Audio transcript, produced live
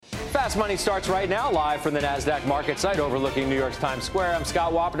Fast Money starts right now, live from the NASDAQ market site overlooking New York's Times Square. I'm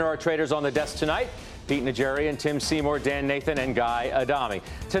Scott Wapner. Our traders on the desk tonight: Pete Najarian, Tim Seymour, Dan Nathan, and Guy Adami.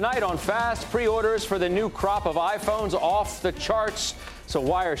 Tonight on Fast, pre-orders for the new crop of iPhones off the charts. So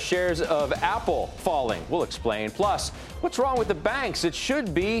why are shares of Apple falling? We'll explain. Plus, what's wrong with the banks? It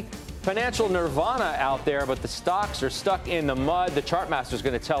should be financial nirvana out there, but the stocks are stuck in the mud. The Chartmaster is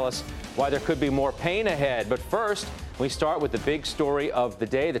going to tell us why there could be more pain ahead. But first, we start with the big story of the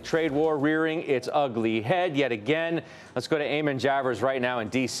day, the trade war rearing its ugly head yet again. Let's go to Eamon Javers right now in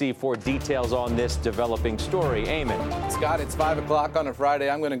D.C. for details on this developing story. Eamon. Scott, it's 5 o'clock on a Friday.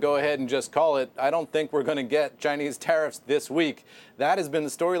 I'm going to go ahead and just call it. I don't think we're going to get Chinese tariffs this week. That has been the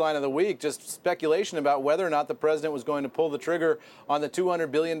storyline of the week, just speculation about whether or not the president was going to pull the trigger on the $200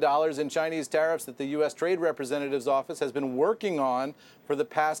 billion in Chinese tariffs that the U.S. Trade Representative's office has been working on for the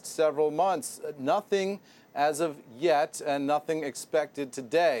past several months. Nothing as of yet, and nothing expected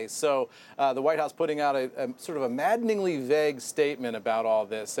today. So the White House putting out a sort of a maddeningly vague statement about all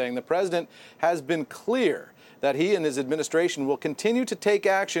this, saying the president has been clear that he and his administration will continue to take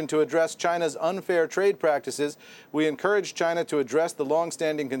action to address China's unfair trade practices. We encourage China to address the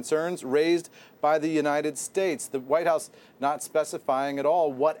longstanding concerns raised by the United States. The White House not specifying at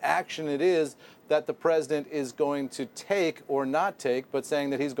all what action it is that the president is going to take or not take, but saying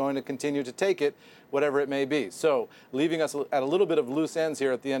that he's going to continue to take it, whatever it may be. So leaving us at a little bit of loose ends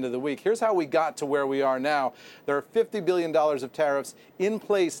here at the end of the week. Here's how we got to where we are now. There are $50 billion of tariffs in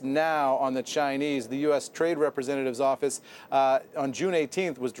place now on the Chinese. The U.S. Trade Representative's office on June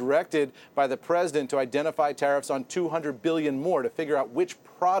 18th was directed by the president to identify tariffs on $200 billion more to figure out which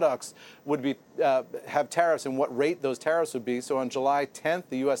products would be have tariffs and what rate those tariffs would be. So on July 10th,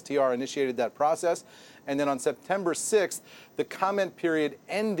 the USTR initiated that process. And then on September 6th, the comment period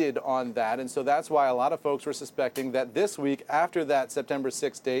ended on that. And so that's why a lot of folks were suspecting that this week, after that September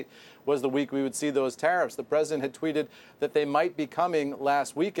 6th date, was the week we would see those tariffs. The president had tweeted that they might be coming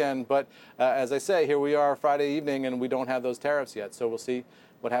last weekend. But as I say, here we are Friday evening, and we don't have those tariffs yet. So we'll see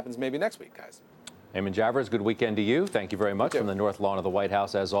what happens maybe next week, guys. Eamon Javers, good weekend to you. Thank you very much from the North Lawn of the White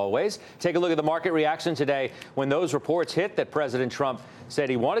House, as always. Take a look at the market reaction today when those reports hit that President Trump said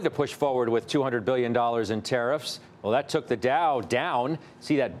he wanted to push forward with $200 billion in tariffs. Well, that took the Dow down.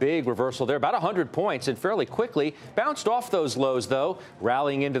 See that big reversal there, about 100 points, and fairly quickly bounced off those lows, though,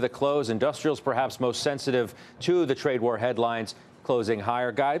 rallying into the close. Industrials perhaps most sensitive to the trade war headlines, closing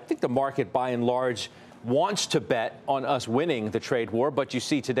higher. Guy, I think the market, by and large, wants to bet on us winning the trade war, but you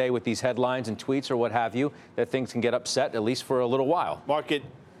see today with these headlines and tweets or what have you that things can get upset, at least for a little while. Market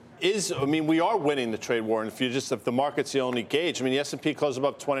is, we are winning the trade war, and if the market's the only gauge, the S&P closes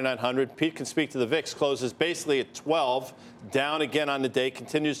above 2,900. Pete can speak to the VIX, closes basically at 12, down again on the day,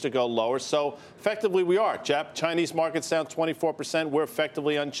 continues to go lower. So effectively we are. Chinese market's down 24%. We're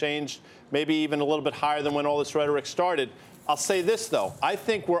effectively unchanged, maybe even a little bit higher than when all this rhetoric started. I'll say this, though. I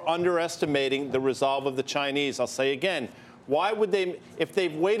think we're underestimating the resolve of the Chinese. I'll say again, why would they, if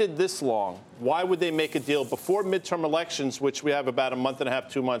they've waited this long, why would they make a deal before midterm elections, which we have about a month and a half,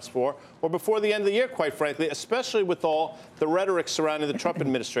 2 months for, or before the end of the year, quite frankly, especially with all the rhetoric surrounding the Trump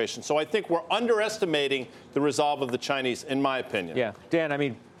administration? So I think we're underestimating the resolve of the Chinese, in my opinion. Yeah. Dan,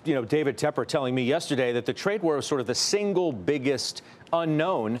 David Tepper telling me yesterday that the trade war is sort of the single biggest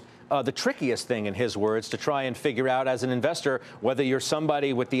unknown, the trickiest thing, in his words, to try and figure out as an investor, whether you're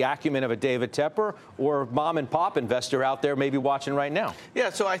somebody with the acumen of a David Tepper or mom and pop investor out there maybe watching right now.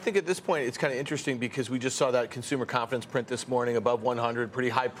 Yeah, so I think at this point it's kind of interesting because we just saw that consumer confidence print this morning above 100, pretty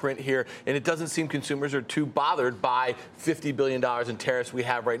high print here, and it doesn't seem consumers are too bothered by $50 billion in tariffs we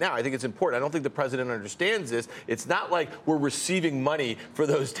have right now. I think it's important. I don't think the president understands this. It's not like we're receiving money for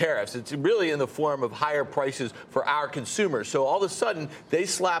those tariffs. It's really in the form of higher prices for our consumers. So all of a sudden they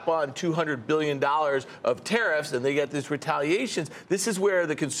slap on $200 billion of tariffs and they get these retaliations. This is where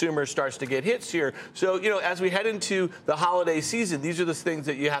the consumer starts to get hits here. So, as we head into the holiday season, these are the things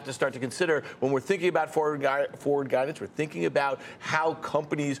that you have to start to consider when we're thinking about forward guidance. We're thinking about how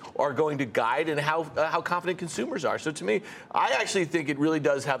companies are going to guide and how confident consumers are. So to me, I actually think it really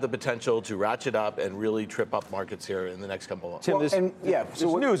does have the potential to ratchet up and really trip up markets here in the next couple of months. Tim, this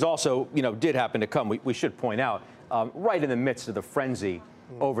news also, did happen to come. We should point out right in the midst of the frenzy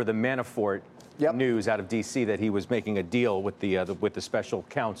over the Manafort news out of D.C. that he was making a deal with the special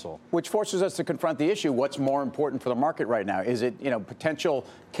counsel. Which forces us to confront the issue. What's more important for the market right now? Is it, potential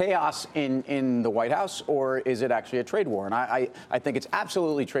chaos in the White House, or is it actually a trade war? And I think it's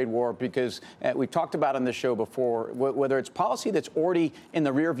absolutely trade war because we've talked about on this show before, whether it's policy that's already in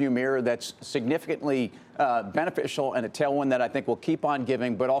the rearview mirror that's significantly beneficial and a tailwind that I think will keep on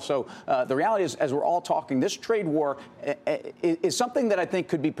giving. But also, the reality is, as we're all talking, this trade war is something that I think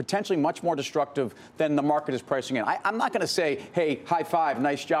could be potentially much more destructive than the market is pricing in. I'm not going to say, hey, high five,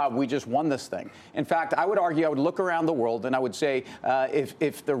 nice job, we just won this thing. In fact, I would argue, I would look around the world and I would say,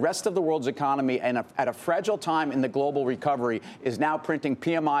 if the rest of the world's economy and at a fragile time in the global recovery is now printing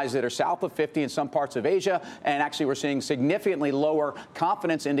PMIs that are south of 50 in some parts of Asia, and actually we're seeing significantly lower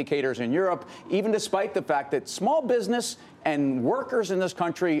confidence indicators in Europe, even despite the fact that small business and workers in this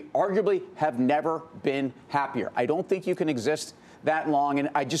country arguably have never been happier. I don't think you can exist that long. And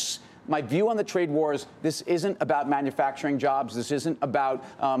my view on the trade war is this isn't about manufacturing jobs. This isn't about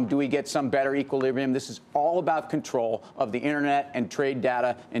do we get some better equilibrium. This is all about control of the internet and trade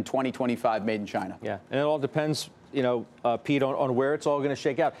data in 2025 made in China. Yeah, and it all depends, Pete, on where it's all going to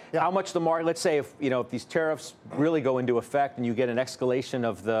shake out. Yeah. How much the market, let's say if these tariffs really go into effect and you get an escalation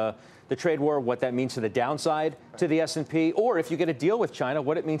of the trade war, what that means to the downside to the S&P, or if you get a deal with China,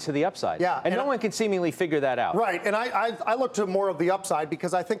 what it means to the upside. Yeah, and no one can seemingly figure that out. Right, and I look to more of the upside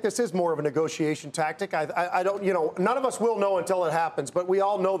because I think this is more of a negotiation tactic. I don't, none of us will know until it happens, but we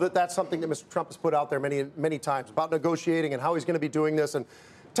all know that that's something that Mr. Trump has put out there many times about negotiating and how he's going to be doing this. And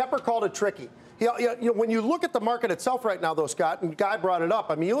Tepper called it tricky. When you look at the market itself right now, though, Scott, and Guy brought it up,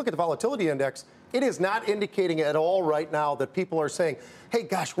 I mean, you look at the volatility index, it is not indicating at all right now that people are saying, hey,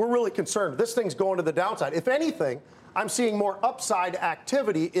 gosh, we're really concerned. This thing's going to the downside. If anything, I'm seeing more upside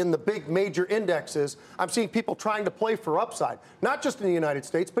activity in the big major indexes. I'm seeing people trying to play for upside, not just in the United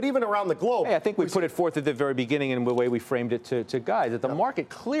States, but even around the globe. Hey, I think we put it forth at the very beginning in the way we framed it to Guy, that the market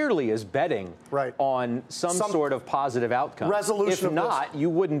clearly is betting on some sort of positive outcome. Resolution. If not, you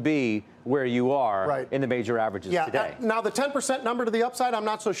wouldn't be where you are in the major averages today. Now, the 10% number to the upside, I'm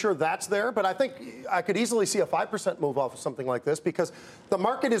not so sure that's there, but I think I could easily see a 5% move off of something like this because the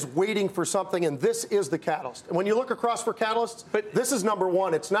market is waiting for something, and this is the catalyst. And when you look across for catalysts, this is number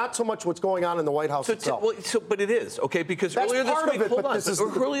one. It's not so much what's going on in the White House itself. But it is, okay, because that's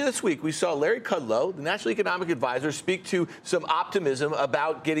earlier this week, we saw Larry Kudlow, the National Economic Advisor, speak to some optimism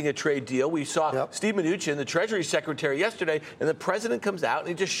about getting a trade deal. We saw Steve Mnuchin, the Treasury Secretary, yesterday, and the president comes out and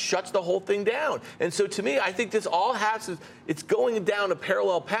he just shuts the whole thing down. And so to me, I think this all it's going down a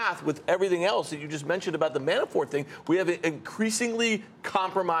parallel path with everything else that you just mentioned about the Manafort thing. We have an increasingly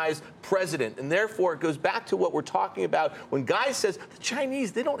compromised president, and therefore it goes back to what we're talking about when Guy says the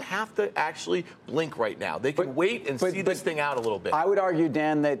Chinese, they don't have to actually blink right now. They can wait and see this thing out a little bit. I would argue,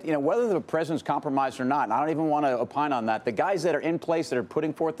 Dan, that whether the president's compromised or not, and I don't even want to opine on that, the guys that are in place that are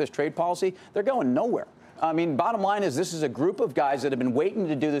putting forth this trade policy, they're going nowhere. I mean, bottom line is this is a group of guys that have been waiting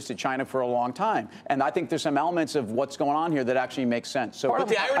to do this to China for a long time. And I think there's some elements of what's going on here that actually make sense. So, but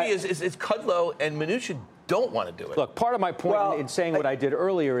the irony is Kudlow and Mnuchin don't want to do it. Look, part of my point in saying what I did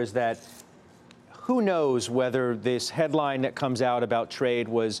earlier is that who knows whether this headline that comes out about trade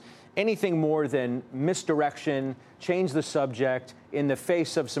was anything more than misdirection, change the subject in the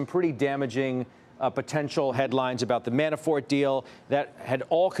face of some pretty damaging potential headlines about the Manafort deal that had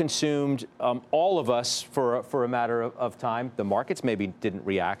all consumed all of us for a matter of time. The markets maybe didn't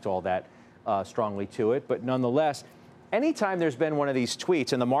react all that strongly to it, but nonetheless, anytime there's been one of these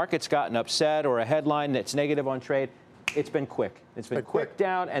tweets and the market's gotten upset or a headline that's negative on trade, it's been quick. It's been quick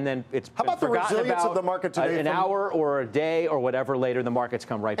down, and then it's been forgotten about of the market today an hour or a day or whatever later, the markets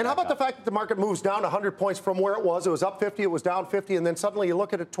come right back up. And how about the fact that the market moves down 100 points from where it was? It was up 50, it was down 50, and then suddenly you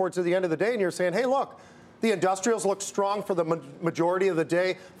look at it towards the end of the day and you're saying, hey, look, the industrials look strong for the majority of the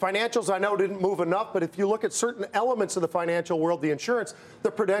day. Financials, I know, didn't move enough, but if you look at certain elements of the financial world, the insurance,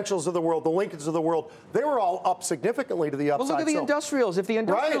 the Prudentials of the world, the Lincolns of the world, they were all up significantly to the upside. Well, look at the industrials. If the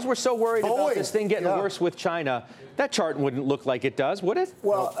industrials were so worried about this thing getting worse with China, that chart wouldn't look like it does, would it?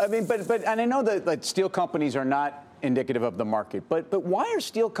 Well, I mean, but and I know that steel companies are not indicative of the market, but why are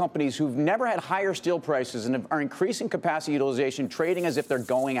steel companies who've never had higher steel prices and are increasing capacity utilization trading as if they're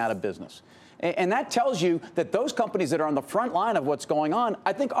going out of business? And that tells you that those companies that are on the front line of what's going on,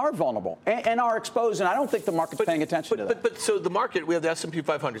 I think, are vulnerable and are exposed. And I don't think the market's paying attention to that. But so the market, we have the S&P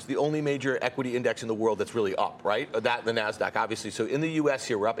 500, it's the only major equity index in the world that's really up, right? That, the NASDAQ, obviously. So in the U.S.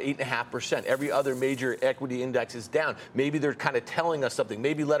 here, we're up 8.5%. Every other major equity index is down. Maybe they're kind of telling us something.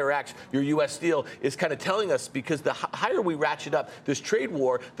 Maybe Letter X, your U.S. Steel, is kind of telling us because the higher we ratchet up this trade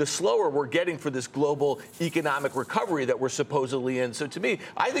war, the slower we're getting for this global economic recovery that we're supposedly in. So to me,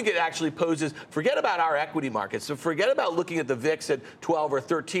 I think it actually poses is forget about our equity markets. So forget about looking at the VIX at 12 or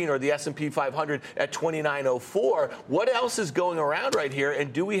 13 or the S&P 500 at 2904. What else is going around right here?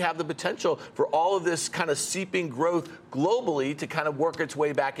 And do we have the potential for all of this kind of seeping growth globally to kind of work its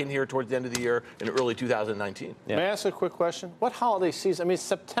way back in here towards the end of the year in early 2019? Yeah. May I ask a quick question? What holiday season? I mean,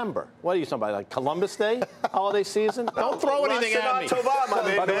 September. What are you talking about? Like Columbus Day holiday season? Don't throw anything at me.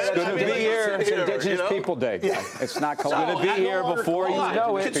 It's going to be here. It's Indigenous People Day. Yeah. It's not Columbus. It's going to be here before you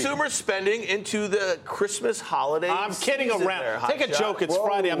know it. Consumer spending into the Christmas holiday. I'm kidding around. Take a joke. It's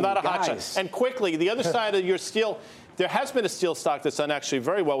Friday. I'm not a hotshot. And quickly, the other side of your steel. There has been a steel stock that's done actually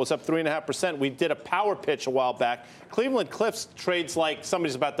very well. It was up 3.5%. We did a power pitch a while back. Cleveland Cliffs trades like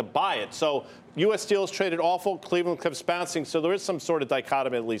somebody's about to buy it. So U.S. Steel is traded awful. Cleveland Cliffs bouncing. So there is some sort of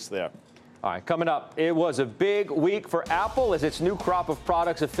dichotomy at least there. All right, coming up, it was a big week for Apple as its new crop of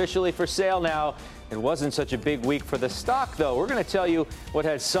products officially for sale now. It wasn't such a big week for the stock, though. We're going to tell you what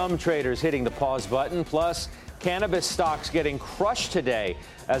had some traders hitting the pause button, plus cannabis stocks getting crushed today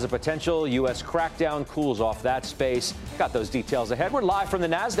as a potential U.S. crackdown cools off that space. Got those details ahead. We're live from the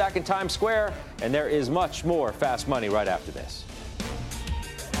NASDAQ in Times Square, and there is much more Fast Money right after this.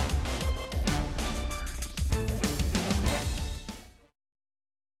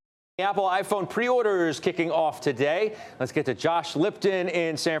 Apple iPhone pre-orders kicking off today. Let's get to Josh Lipton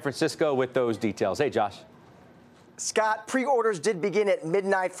in San Francisco with those details. Hey, Josh. Scott, pre-orders did begin at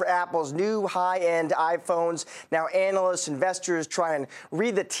midnight for Apple's new high-end iPhones. Now, analysts, investors try and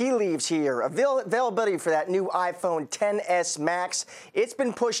read the tea leaves here. Availability for that new iPhone XS Max, it's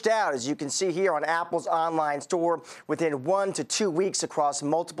been pushed out, as you can see here on Apple's online store, within 1 to 2 weeks across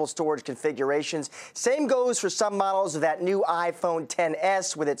multiple storage configurations. Same goes for some models of that new iPhone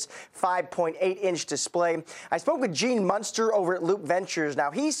XS with its 5.8-inch display. I spoke with Gene Munster over at Loop Ventures. Now,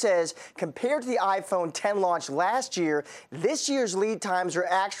 he says compared to the iPhone X launch last year, this year's lead times are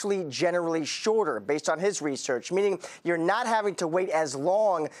actually generally shorter based on his research, meaning you're not having to wait as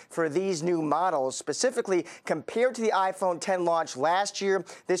long for these new models. Specifically, compared to the iPhone X launch last year,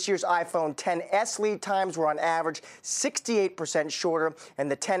 this year's iPhone XS lead times were on average 68% shorter, and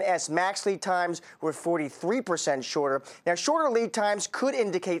the XS Max lead times were 43% shorter. Now, shorter lead times could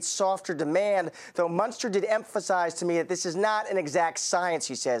indicate softer demand, though Munster did emphasize to me that this is not an exact science,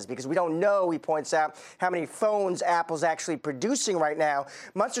 he says, because we don't know, he points out, how many phones Apple's actually producing right now.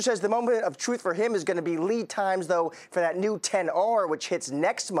 Munster says the moment of truth for him is going to be lead times, though, for that new XR, which hits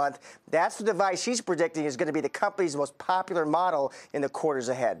next month. That's the device he's predicting is going to be the company's most popular model in the quarters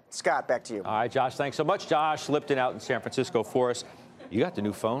ahead. Scott, back to you. All right, Josh, thanks so much. Josh Lipton out in San Francisco for us. You got the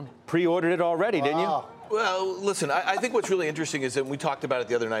new phone. Pre-ordered it already, didn't you? Well, listen, I think what's really interesting is that we talked about it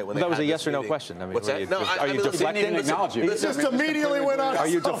the other night when that was a yes or no question. I mean, what's that? No, are you deflecting? Didn't even acknowledge you. It just immediately went on. Are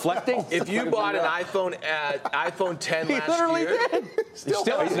you deflecting? If you bought an iPhone at iPhone X last year, he literally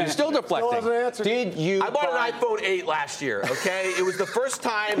did. Still deflecting. Did you? I bought an iPhone 8 last year. Okay, it was the first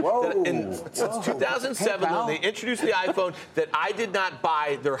time since 2007 when they introduced the iPhone that I did not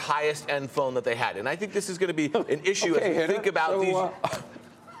buy their highest end phone that they had, and I think this is going to be an issue as we think about these.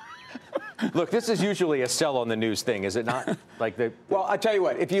 Look, this is usually a sell on the news thing, is it not? Like the. Well, I tell you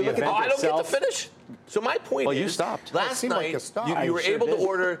what. If you look at I don't get to finish. So my point is, well, you stopped. Last night you were able to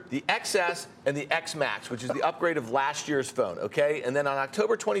order the XS and the X Max, which is the upgrade of last year's phone. Okay, and then on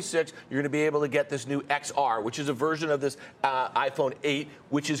October 26th, you're going to be able to get this new XR, which is a version of this iPhone 8,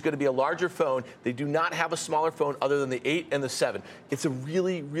 which is going to be a larger phone. They do not have a smaller phone other than the 8 and the 7. It's a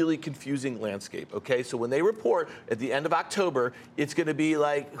really, really confusing landscape. Okay, so when they report at the end of October, it's going to be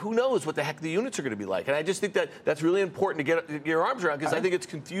like, who knows what the heck the units are going to be like? And I just think that that's really important to get your arms around because I think it's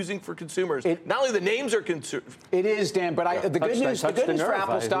confusing for consumers. Not only the names are concerned. It is, Dan, but the good news for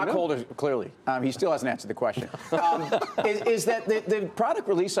Apple stockholders, clearly, he still hasn't answered the question, is that the product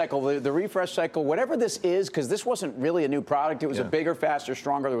release cycle, the refresh cycle, whatever this is, because this wasn't really a new product. It was a bigger, faster,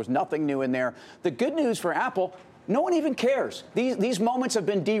 stronger. There was nothing new in there. The good news for Apple, no one even cares. These moments have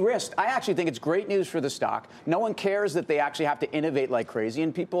been de-risked. I actually think it's great news for the stock. No one cares that they actually have to innovate like crazy,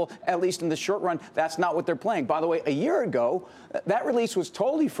 and people, at least in the short run, that's not what they're playing. By the way, a year ago, that release was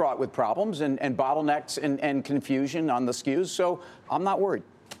totally fraught with problems and bottlenecks and confusion on the SKUs, so I'm not worried.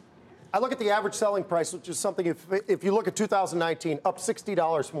 I look at the average selling price, which is something, if you look at 2019, up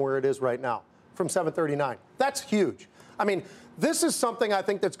 $60 from where it is right now, from $739. That's huge. I mean, this is something I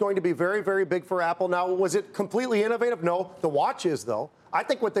think that's going to be very, very big for Apple. Now, was it completely innovative? No. The watch is, though. I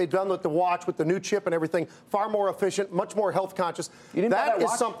think what they've done with the watch, with the new chip and everything, far more efficient, much more health conscious. That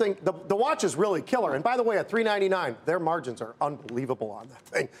is something, the watch is really killer. And by the way, at $399, their margins are unbelievable on that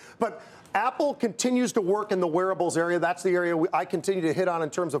thing. But Apple continues to work in the wearables area. That's the area I continue to hit on in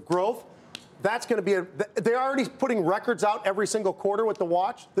terms of growth. That's going to be they're already putting records out every single quarter with the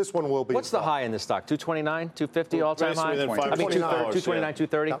watch. This one will be. What's the high in this stock? 229, 250 all-time high? Within I mean, 229,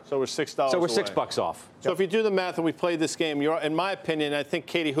 230. So we're $6. So we're away. $6 off. So if you do the math and we played this game, in my opinion, I think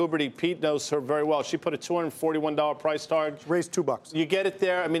Katie Huberty, Pete knows her very well. She put a $241 price tag. Raised $2. You get it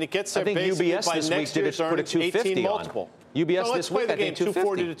there. I mean, it gets there I think basically UBS by this next week year's did put a earnings, 250 18 on. multiple. UBS so this let's play week, the I game think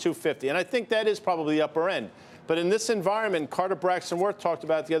 240 to 250, and I think that is probably the upper end. But in this environment, Carter Braxton Worth talked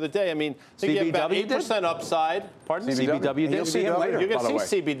about it the other day. I mean, I think you have about 8% upside. Pardon? CBW did. You'll see him later. You're by the going way. to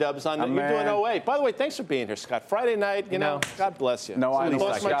see CB-dubs on. You're doing 08. By the way, thanks for being here, Scott. Friday night, you know, God bless you. No, I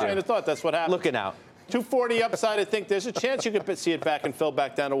lost my train of thought. That's what happened. Looking out. 240 upside, I think there's a chance you could see it back and fill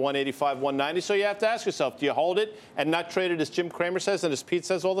back down to 185, 190. So you have to ask yourself, do you hold it and not trade it as Jim Cramer says and as Pete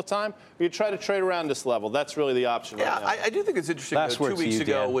says all the time? Or you try to trade around this level? That's really the option right now. I do think it's interesting. Last 2 word to weeks you,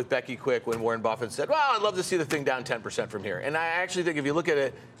 ago Dan. with Becky Quick when Warren Buffett said, well, I'd love to see the thing down 10% from here. And I actually think if you look at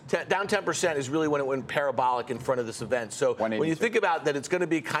it, down 10% is really when it went parabolic in front of this event. So when you think about that, it's going to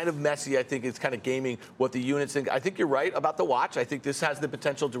be kind of messy. I think it's kind of gaming what the units think. I think you're right about the watch. I think this has the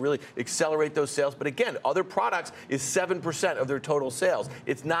potential to really accelerate those sales. But again, other products is 7% of their total sales.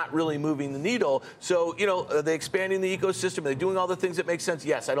 It's not really moving the needle. So, you know, are they expanding the ecosystem? Are they doing all the things that make sense?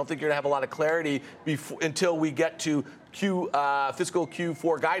 Yes. I don't think you're going to have a lot of clarity until we get to fiscal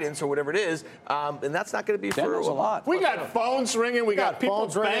Q4 guidance or whatever it is, and that's not going to be for a lot. We got phones ringing. We got people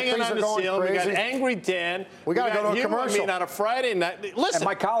banging on the ceiling. We got Angry Dan. We got to go to a commercial. I mean, on a Friday night. Listen. And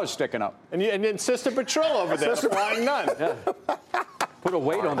my collar's sticking up. And then Sister Patrol over there, flying nun. Yeah. Put a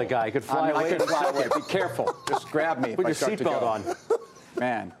weight on the guy. He could fly away. I could fly away. Be careful. Just grab me. Put your seatbelt on.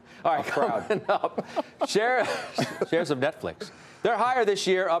 Man. All right, coming up, share some Netflix. They're higher this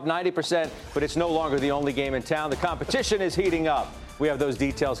year, up 90%, but it's no longer the only game in town. The competition is heating up. We have those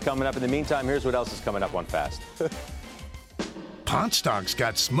details coming up. In the meantime, here's what else is coming up on Fast. Pot stocks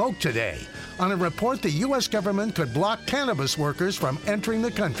got smoked today on a report the U.S. government could block cannabis workers from entering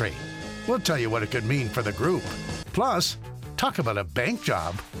the country. We'll tell you what it could mean for the group. Plus, talk about a bank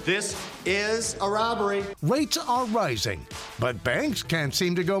job. This is a robbery. Rates are rising, but banks can't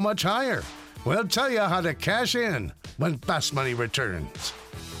seem to go much higher. We'll tell you how to cash in when Fast Money returns.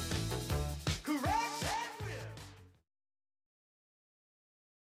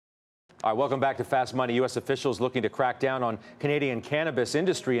 All right, welcome back to Fast Money. U.S. officials looking to crack down on Canadian cannabis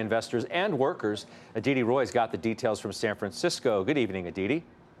industry investors and workers. Aditi Roy's got the details from San Francisco. Good evening, Aditi.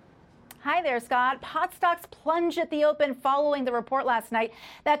 Hi there, Scott. Pot stocks plunge at the open following the report last night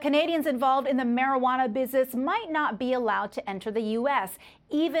that Canadians involved in the marijuana business might not be allowed to enter the U.S.,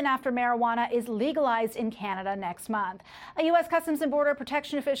 even after marijuana is legalized in Canada next month. A U.S. Customs and Border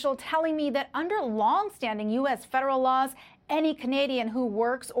Protection official telling me that under long-standing U.S. federal laws, any Canadian who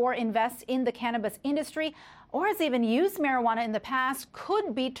works or invests in the cannabis industry or has even used marijuana in the past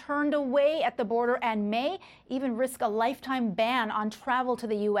could be turned away at the border and may even risk a lifetime ban on travel to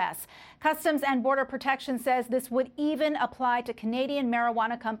the U.S. Customs and Border Protection says this would even apply to Canadian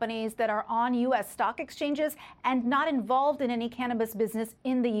marijuana companies that are on U.S. stock exchanges and not involved in any cannabis business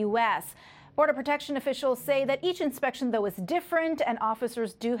in the U.S. Border Protection officials say that each inspection, though, is different and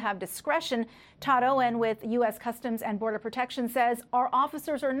officers do have discretion. Todd Owen with U.S. Customs and Border Protection says our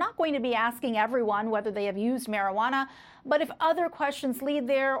officers are not going to be asking everyone whether they have used marijuana, but if other questions lead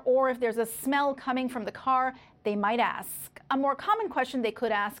there or if there's a smell coming from the car, they might ask. A more common question they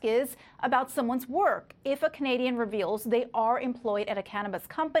could ask is about someone's work. If a Canadian reveals they are employed at a cannabis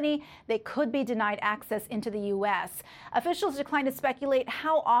company, they could be denied access into the U.S. Officials decline to speculate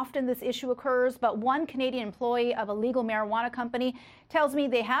how often this issue occurs, but one Canadian employee of a legal marijuana company tells me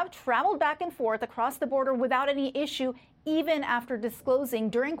they have traveled back and forth across the border without any issue, even after disclosing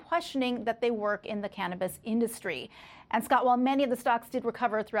during questioning that they work in the cannabis industry. And Scott, while many of the stocks did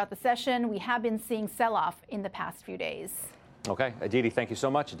recover throughout the session, we have been seeing sell-off in the past few days. Okay, Aditi, thank you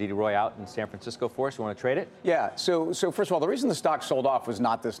so much. Aditi Roy out in San Francisco for us. You want to trade it? Yeah, so first of all, the reason the stock sold off was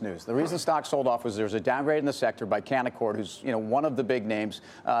not this news. The reason the stock sold off was there was a downgrade in the sector by Canaccord, who's one of the big names.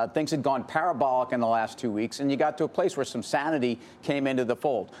 Things had gone parabolic in the last 2 weeks, and you got to a place where some sanity came into the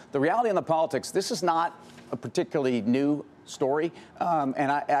fold. The reality in the politics, this is not a particularly new story,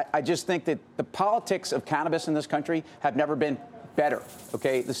 and I just think that the politics of cannabis in this country have never been better.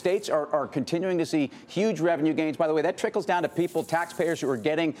 Okay, the states are continuing to see huge revenue gains. By the way, that trickles down to people, taxpayers who are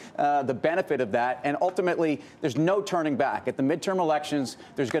getting the benefit of that. And ultimately, there's no turning back. At the midterm elections,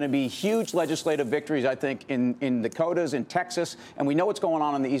 there's going to be huge legislative victories, I think, in Dakotas, in Texas, and we know what's going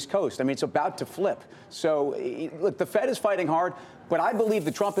on the East Coast. I mean, it's about to flip. So, look, the Fed is fighting hard, but I believe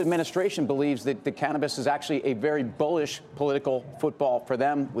the Trump administration believes that the cannabis is actually a very bullish political football for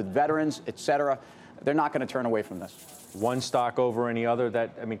them with veterans, et cetera. They're not going to turn away from this. one stock over any other?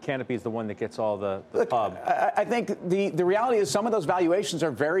 Canopy is the one that gets all the pub. I think the reality is some of those valuations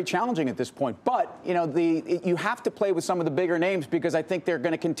are very challenging at this point. But, you have to play with some of the bigger names because I think they're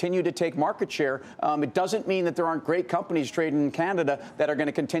going to continue to take market share. It doesn't mean that there aren't great companies trading in Canada that are going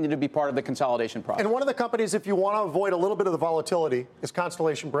to continue to be part of the consolidation process. And one of the companies, if you want to avoid a little bit of the volatility, is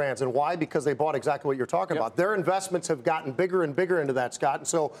Constellation Brands. And why? Because they bought exactly what you're talking about. Their investments have gotten bigger and bigger into that, Scott. And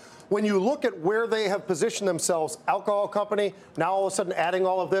so when you look at where they have positioned themselves, alcohol company, now all of a sudden adding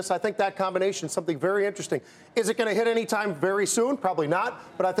all of this, I think that combination is something very interesting. Is it going to hit anytime very soon? Probably not.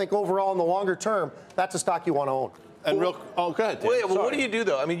 But I think overall in the longer term, that's a stock you want to own. And go ahead. Well, what do you do,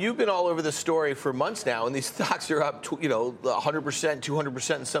 though? I mean, you've been all over this story for months now, and these stocks are up, 100%,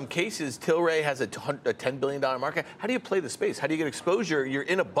 200% in some cases. Tilray has a $10 billion market. How do you play the space? How do you get exposure? You're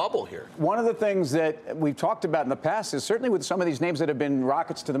in a bubble here. One of the things that we've talked about in the past is certainly with some of these names that have been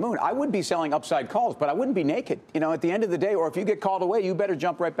rockets to the moon, I would be selling upside calls, but I wouldn't be naked. At the end of the day, or if you get called away, you better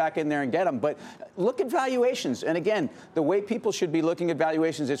jump right back in there and get them. But look at valuations. And again, the way people should be looking at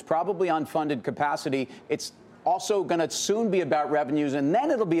valuations is probably unfunded capacity. It's also going to soon be about revenues, and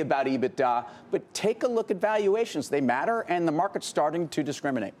then it'll be about EBITDA. But take a look at valuations. They matter, and the market's starting to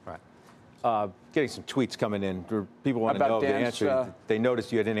discriminate. Right. Getting some tweets coming in. People want to know the answer. They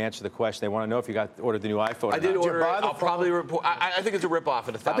noticed you didn't answer the question. They want to know if you ordered the new iPhone. I did order it. I'll probably report. I think it's a ripoff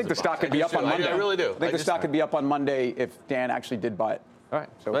at $1,000. I think the stock could be up on Monday. I really do. I think the stock could be up on Monday if Dan actually did buy it. All right.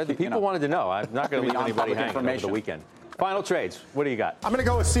 So the people wanted to know. I'm not going to leave anybody hanging over the weekend. Final trades. What do you got? I'm going to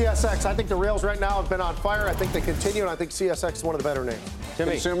go with CSX. I think the rails right now have been on fire. I think they continue, and I think CSX is one of the better names.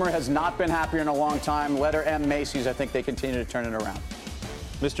 Timmy. Consumer has not been happier in a long time. Letter M, Macy's. I think they continue to turn it around.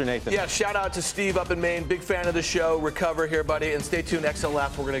 Mr. Nathan. Yeah, shout out to Steve up in Maine. Big fan of the show. Recover here, buddy. And stay tuned.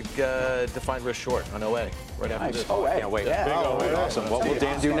 XLF, we're going to define risk short on OA right after this. OA. Can't wait. Yeah. Big OA. Awesome. What will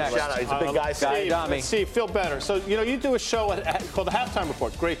Dan do next? Shout out. He's a big guy. Steve, feel better. So, you do a show called The Halftime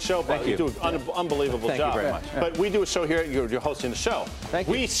Report. Great show. Thank you. You do an unbelievable job. Thank you very much. But we do a show here. You're hosting the show. Thank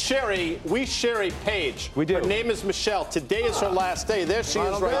you. We share a page. We do. Her name is Michelle. Today is her last day. There she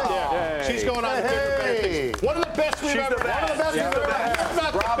is right there. Yay. She's going on to better things. One of the best we've ever had. One of the best we've ever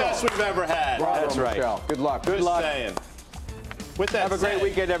had. Not the best we've ever had. That's right. Michelle. Good luck. Good luck. Saying. With that Have a great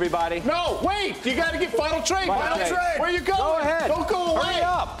weekend, everybody. No, wait. You got to get final trade. Final trade. Where you going? Go ahead. Don't go away. Hurry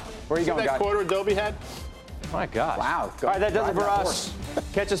up. Where are you going, that guys? quarter Adobe had? My God. Wow. All right, that does it for us.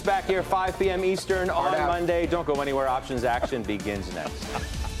 Catch us back here 5 p.m. Eastern on Monday. Don't go anywhere. Options action begins next.